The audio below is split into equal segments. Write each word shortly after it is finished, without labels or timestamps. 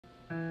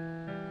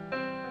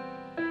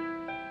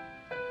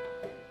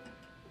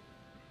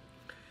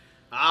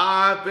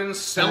I've been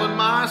selling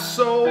my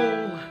soul,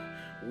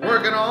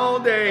 working all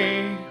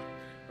day,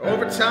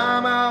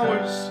 overtime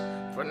hours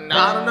for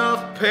not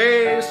enough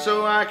pay,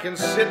 so I can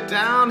sit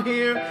down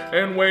here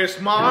and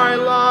waste my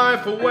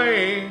life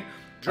away,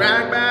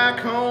 drag back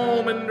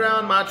home and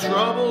drown my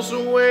troubles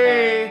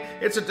away.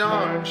 It's a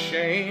darn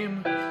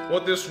shame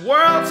what this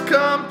world's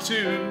come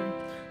to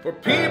for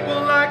people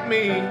like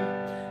me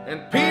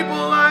and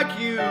people like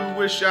you.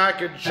 Wish I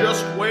could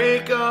just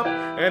wake up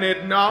and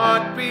it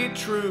not be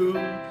true,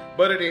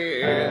 but it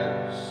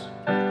is.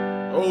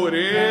 Oh, it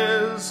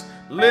is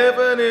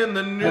living in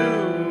the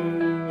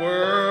new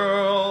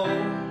world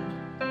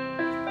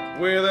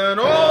with an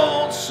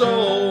old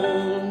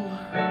soul.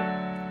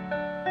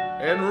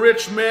 And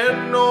rich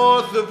men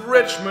north of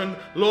Richmond,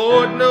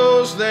 Lord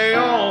knows they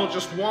all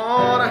just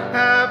want to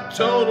have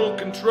total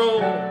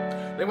control.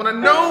 They want to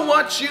know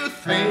what you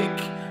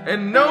think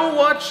and know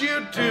what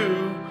you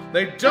do.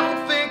 They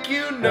don't think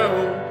you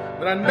know,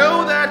 but I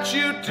know that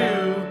you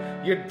do.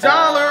 Your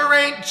dollar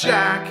ain't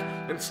jack,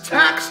 it's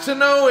taxed to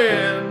no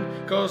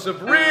end, 'cause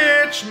of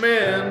rich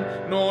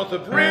men north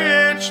of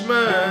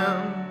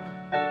Richmond.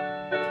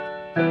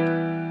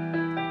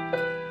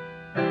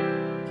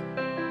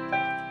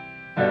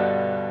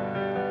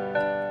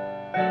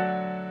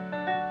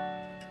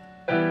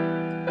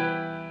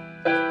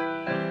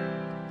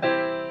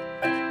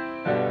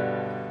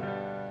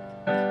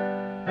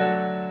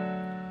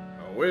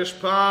 I wish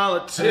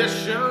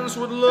politicians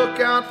would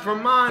look out for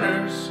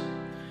minors,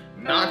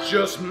 not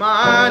just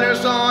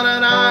minors on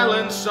an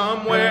island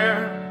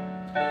somewhere.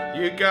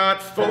 You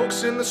got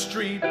folks in the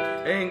street,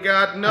 ain't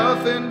got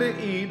nothing to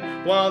eat,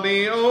 while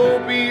the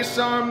obese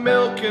are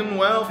milking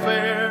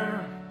welfare.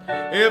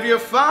 If you're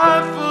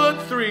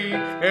 5'3"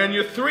 and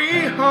you're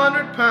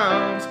 300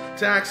 pounds,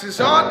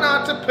 taxes ought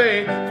not to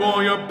pay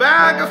for your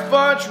bag of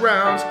fudge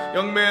rounds.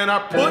 Young men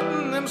are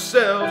putting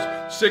themselves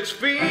 6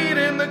 feet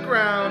in the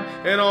ground,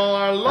 and all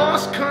our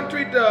lost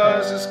country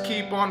does is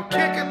keep on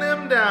kicking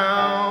them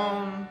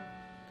down.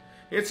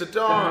 It's a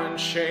darn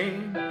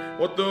shame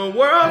what the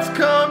world's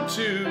come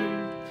to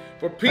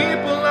for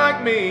people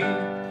like me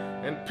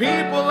and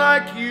people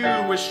like you.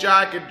 Wish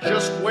I could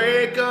just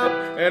wake up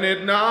and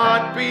it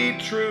not be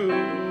true,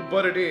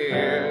 but it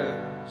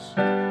is.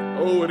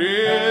 Oh, it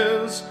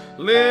is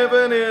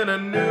living in a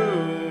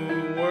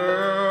new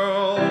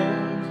world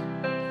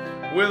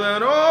with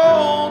an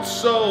old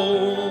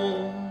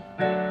soul.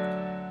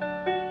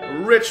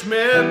 Rich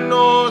men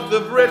north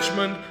of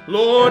Richmond,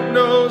 Lord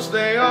knows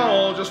they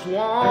all just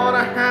want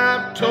to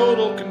have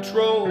total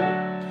control.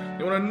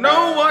 They want to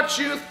know what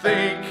you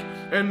think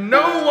and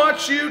know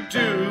what you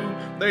do.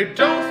 They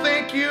don't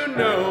think you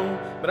know,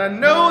 but I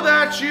know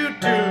that you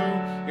do.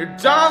 Your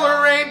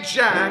dollar ain't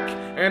jack,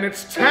 and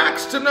it's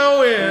taxed to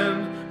no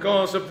end,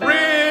 'cause of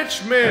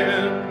rich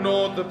men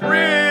north of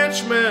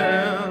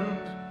Richmond.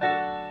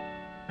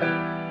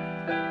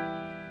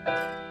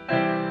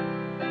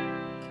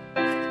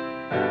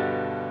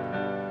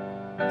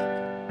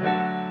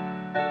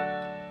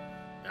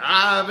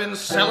 I've been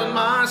selling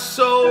my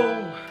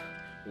soul,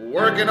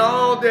 working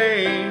all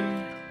day,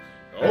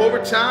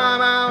 overtime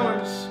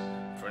hours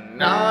for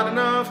not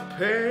enough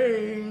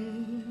pay.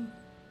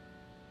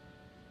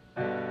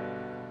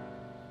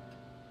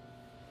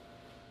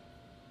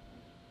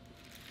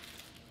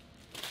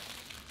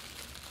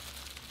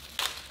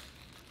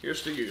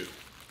 Here's to you,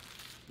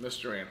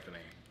 Mr. Anthony.